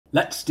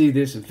Let's do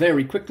this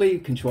very quickly.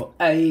 Control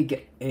A,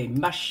 get a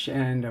mesh,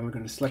 and we're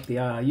going to select the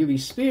UV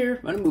sphere.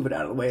 I'm going to move it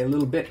out of the way a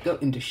little bit. Go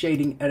into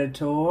Shading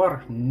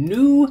Editor,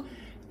 New,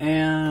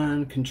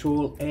 and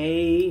Control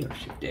A, or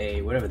Shift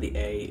A, whatever the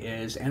A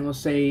is, and we'll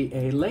say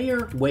a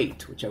layer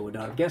weight, which I would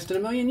not have guessed in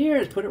a million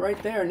years. Put it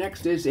right there.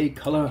 Next is a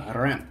color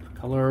ramp.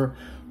 Color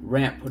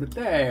ramp, put it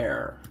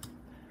there.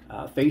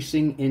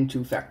 Facing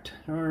into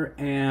vector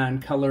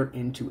and color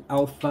into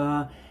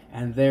alpha.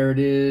 And there it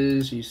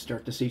is. You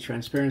start to see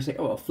transparency.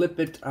 Oh, I'll flip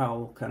it.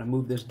 I'll kind of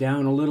move this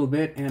down a little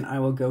bit, and I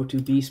will go to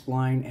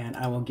B-spline, and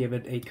I will give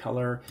it a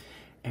color.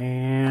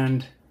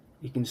 And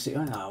you can see,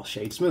 oh, I'll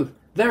shade smooth.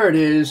 There it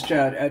is,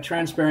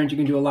 transparent. You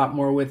can do a lot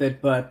more with it,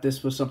 but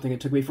this was something that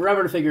took me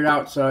forever to figure it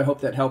out, so I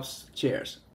hope that helps. Cheers.